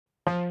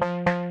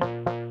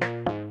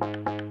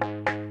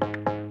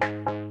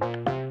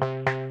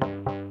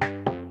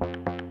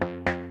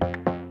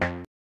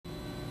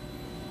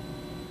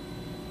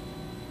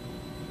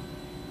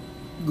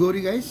good,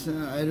 guys.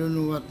 I don't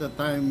know what the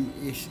time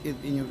is it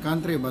in your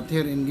country, but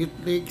here in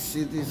Great Lakes,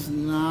 it is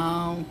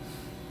now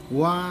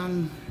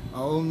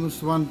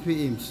almost 1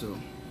 p.m. So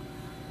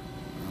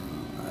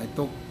I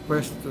talk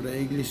first to the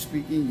English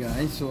speaking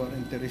guys who are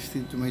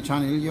interested to my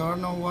channel. You are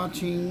now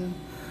watching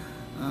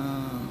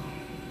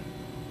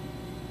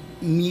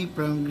me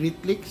from Great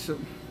Lakes. So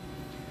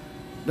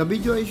the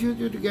video I shoot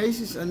you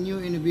guys is a new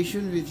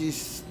innovation, which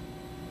is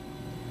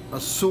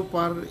so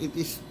far it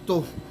is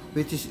two,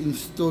 which is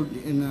installed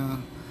in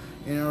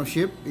our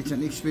ship. It's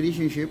an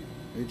expedition ship,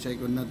 which I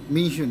could not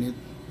mention it.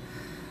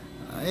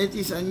 It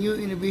is a new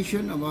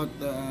innovation about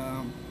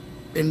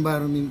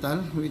environmental,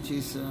 which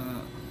is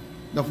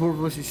the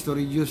purpose is to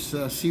reduce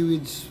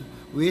sewage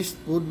waste,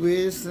 food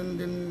waste, and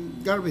then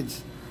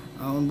garbage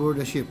on board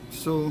the ship.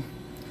 So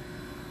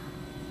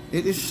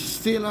it is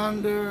still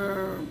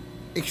under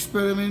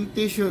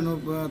experimentation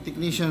of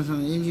technicians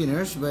and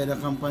engineers by the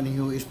company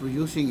who is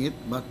producing it,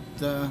 but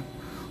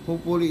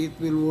hopefully it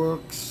will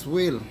work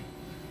well.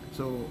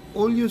 So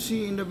all you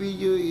see in the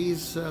video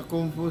is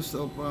composed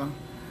of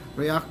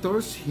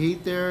reactors,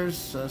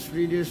 heaters,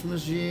 shredders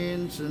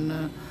machines,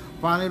 and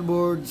panel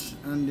boards,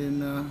 and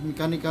then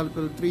mechanical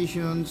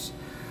filtrations,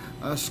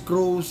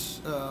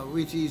 screws,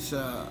 which is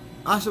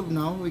as of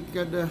now we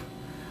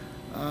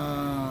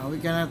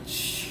cannot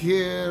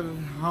share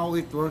how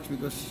it works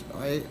because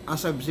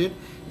as I've said,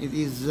 it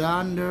is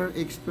under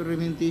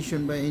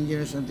experimentation by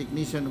engineers and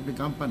technicians of the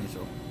company.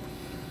 So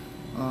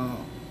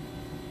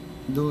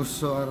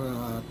those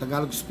are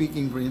Tagalog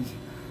speaking friends.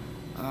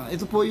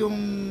 Ito po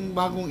yung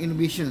bagong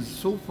innovation.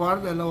 So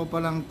far, dalawa pa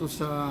lang to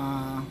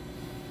sa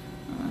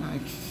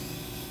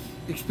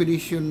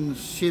expedition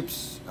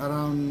ships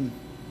around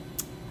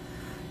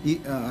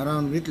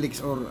Great Lakes,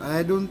 or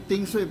I don't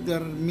think so if they're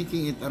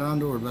making it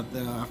around the world, but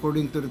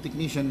according to the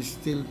technician, it's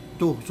still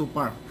two so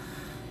far.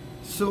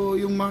 So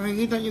yung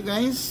makikita nyo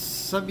guys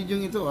sa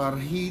video ito are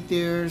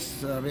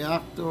heaters,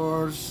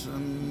 reactors,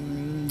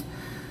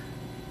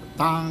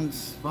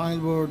 tanks, panel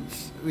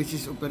boards, which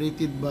is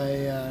operated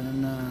by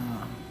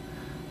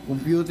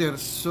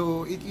computers.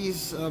 So it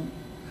is a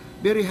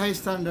very high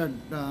standard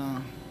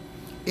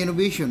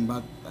innovation,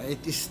 but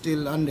it is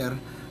still under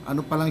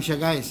ano pa lang siya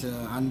guys,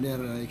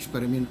 under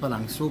experiment pa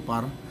lang so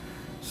far.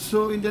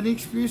 So in the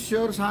next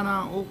future,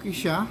 sana okay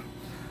siya.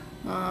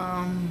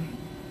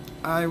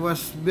 I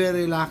was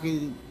very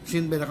lucky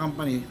seen by the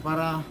company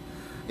para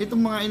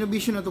itong mga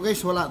innovation na to guys,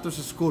 wala to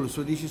sa school.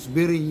 So this is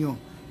very new.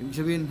 Ibig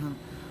sabihin,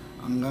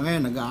 hanggang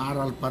ngayon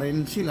nag-aaral pa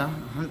rin sila,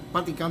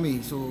 pati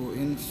kami. So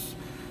in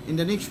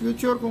the next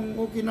future, kung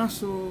okay na,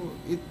 so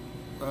it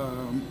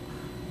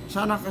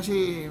sana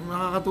kasi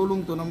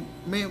makakatulong to na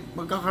may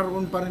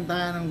magkakaroon pa rin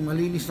tayo ng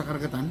malinis na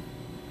karagatan,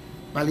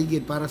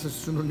 paligid para sa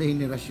susunod na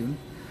henerasyon.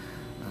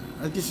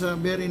 It is a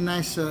very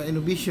nice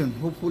innovation.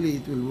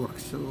 Hopefully it will work.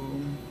 So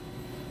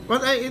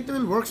but it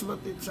will work, but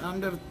it's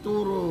under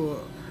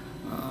turo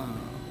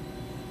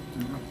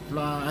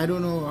I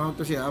don't know how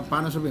to say,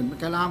 paano sabihin,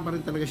 kailangan pa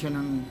rin talaga siya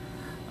ng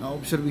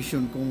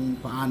observation kung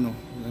paano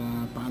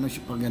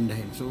siya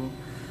pagandahin. So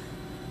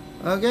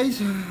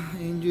guys,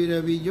 enjoy the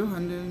video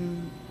and then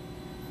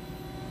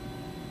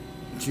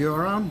see you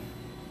around.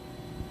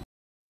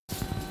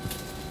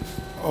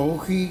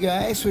 Okay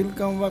guys,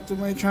 welcome back to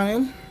my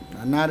channel.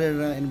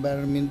 Another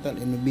environmental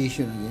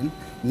innovation again.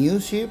 New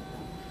ship,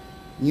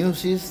 new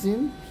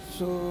system.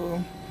 So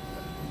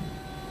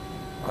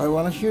I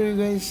want to show you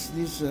guys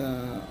this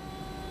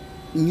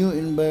new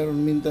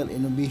environmental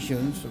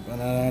innovations of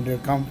another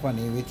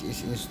company which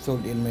is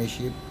installed in my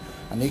ship,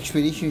 an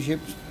expedition ship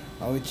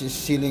which is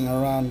sailing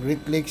around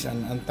Great Lakes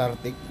and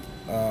Antarctic,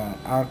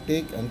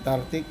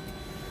 Antarctic.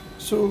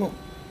 So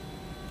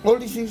all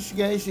these things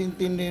guys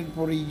intended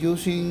for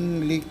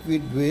reducing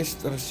liquid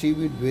waste or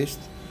seaweed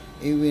waste,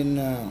 even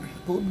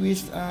food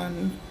waste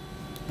and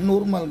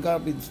normal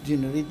garbage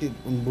generated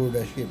on board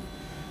a ship.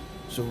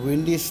 So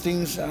when these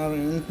things are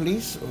in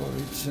place, or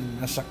it's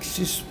a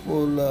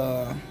successful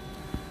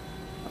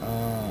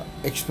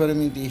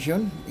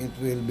experimentation, it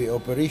will be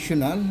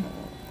operational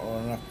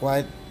or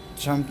quite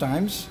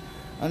sometimes,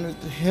 and it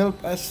will help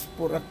us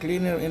for a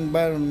cleaner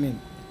environment.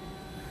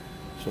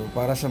 So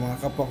para sa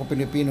mga kapwa ko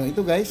Pilipino,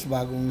 ito guys,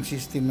 bagong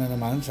system na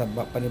naman sa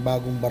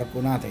panibagong barko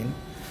natin.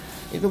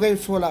 Ito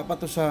guys, wala pa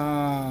to sa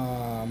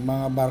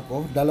mga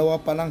barko. Dalawa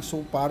pa lang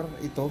so far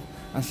ito,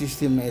 ang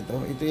system na ito.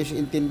 Ito is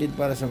intended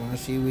para sa mga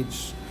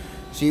sewage,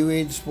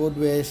 food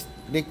waste,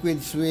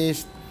 liquid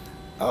waste.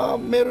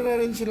 Meron na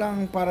rin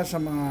silang para sa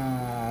mga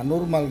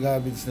normal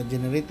garbage na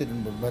generated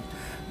on board, but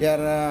they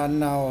are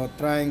now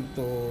trying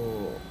to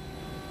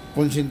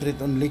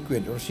concentrate on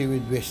liquid or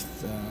sewage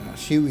waste,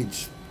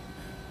 sewage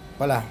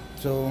pala.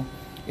 So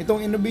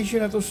itong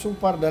innovation na to so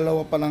far,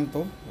 dalawa pa lang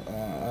to,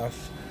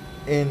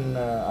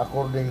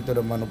 according to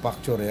the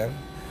manufacturer.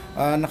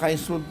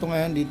 Naka-install to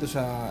ngayon dito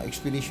sa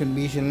expedition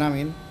vessel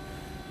namin.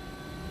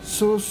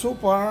 So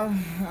far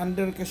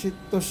under kasi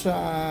to sa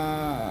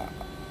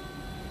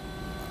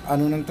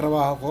ano ng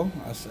trabaho ko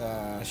as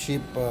a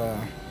ship,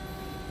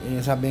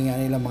 sabi nga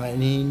nila mga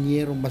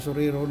inhinyerong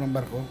basurero ng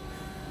barko,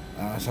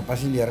 sa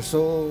passenger.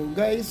 So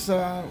guys,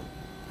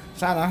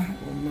 sana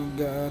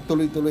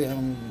tuloy-tuloy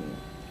ang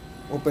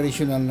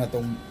operational na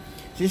tong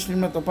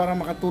system na to para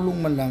makatulong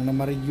man lang na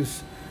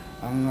ma-reduce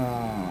ang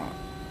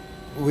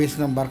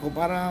waste ng barko,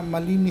 para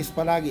malinis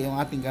palagi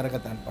yung ating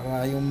karagatan,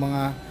 para yung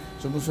mga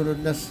sumusunod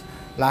na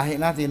lahi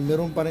natin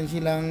meron pa rin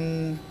silang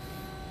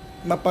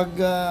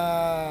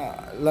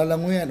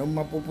lalanguyan o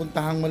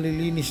mapupuntahang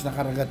malilinis na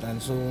karagatan.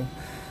 So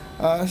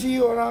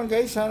see you around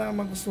guys, sana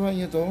magustuhan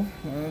nyo to,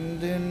 and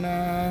then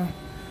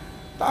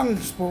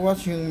thanks for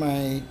watching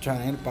my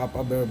channel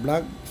Papa Bear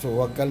Vlog. So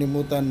huwag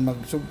kalimutan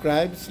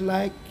mag-subscribe,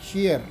 like,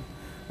 share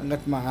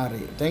hanggat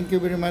maaari. Thank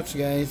you very much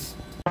guys.